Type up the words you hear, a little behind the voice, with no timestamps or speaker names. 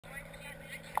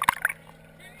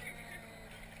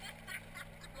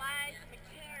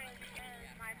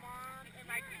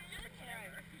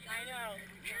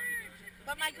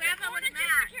But my grandma was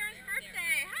mad. For Karen's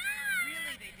birthday. Hi.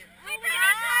 Really, they did. We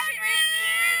forgot to Hi, Brittany.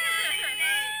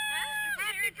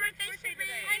 Happy birthday,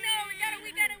 Sabrina. I know. We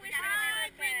gotta wish her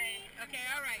happy birthday. Okay,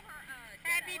 all right.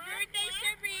 Happy birthday,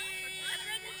 Sabrina.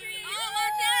 Under the tree. Oh,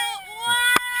 watch out.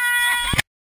 What?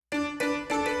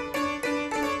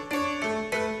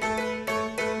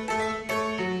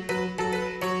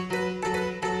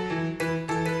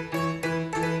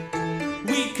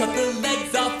 We cut the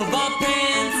legs off of our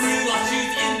pants, threw our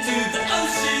shoes into the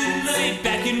ocean, sit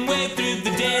back and wave through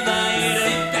the daylight,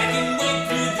 sit back and wave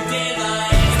through the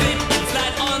daylight, slip and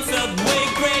slide on subway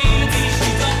grades, these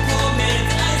shoes are poor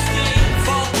man's ice skates,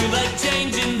 fall through like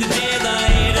change in the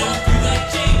daylight, fall through like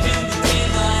change in the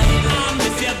daylight. I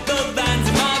miss ya, the lines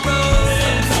in my road,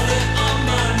 some color on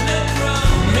my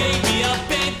monochrome, maybe I'll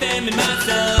paint them in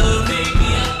myself, maybe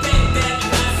I'll paint them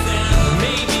in myself,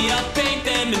 maybe I'll paint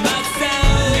them in myself.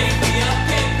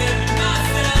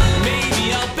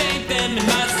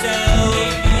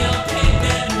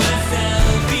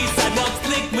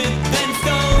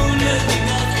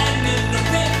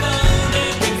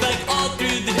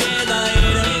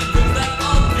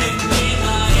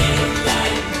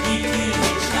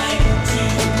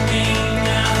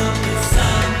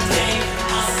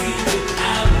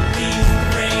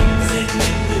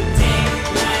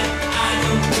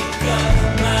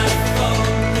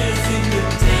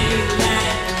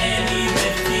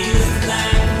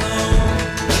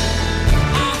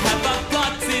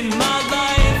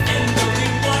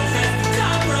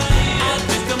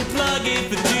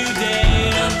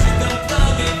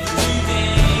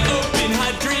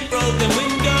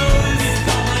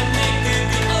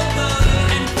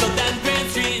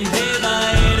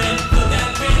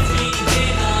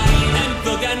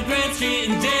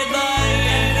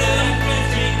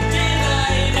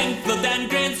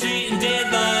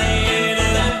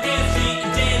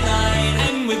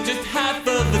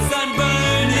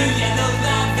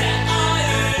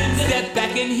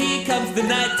 And here comes the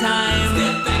night time.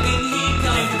 Step back and here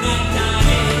comes the night time.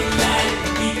 Daylight,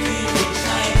 we could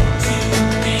hitchhike to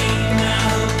Maine. I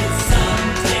hope that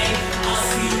someday I'll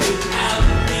see without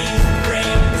these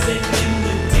frames. And in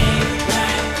the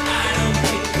daylight, I don't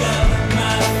pick up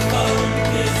my phone.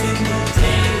 'Cause in the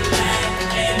daylight,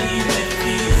 anywhere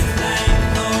feels like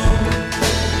home.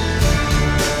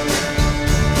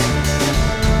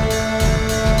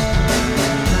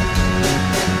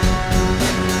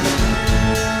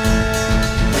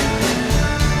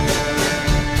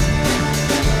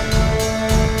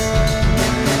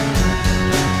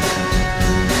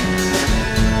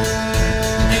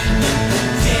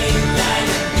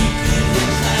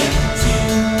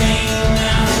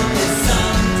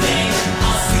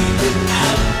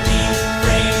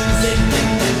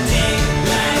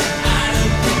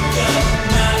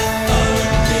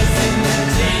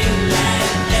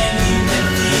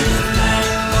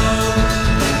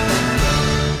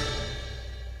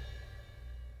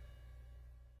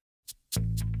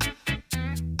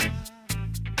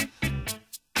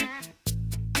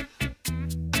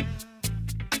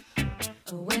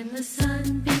 When the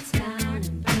sun beats down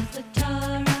and burns the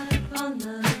tar up on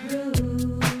the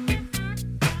roof,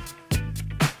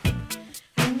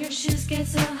 and your shoes get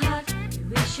so hot, you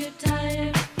wish your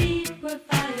tired feet were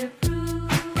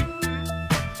fireproof.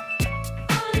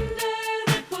 Under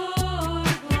the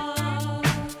boardwalk,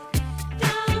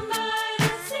 down by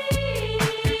the sea,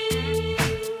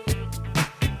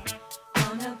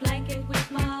 on a blanket with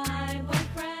my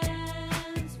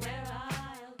boyfriends, where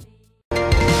I'll be.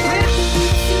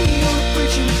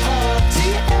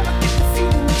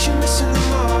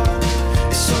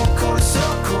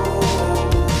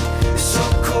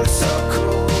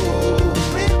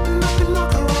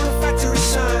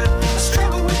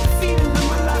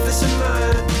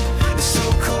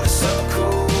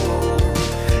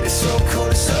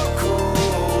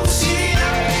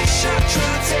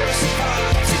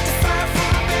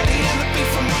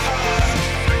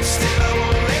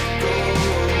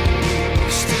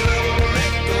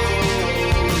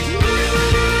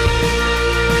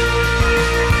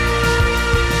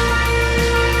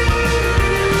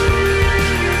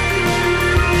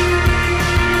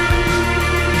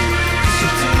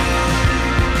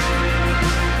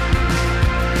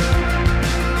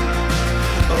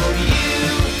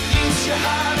 Your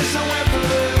heart is a weapon.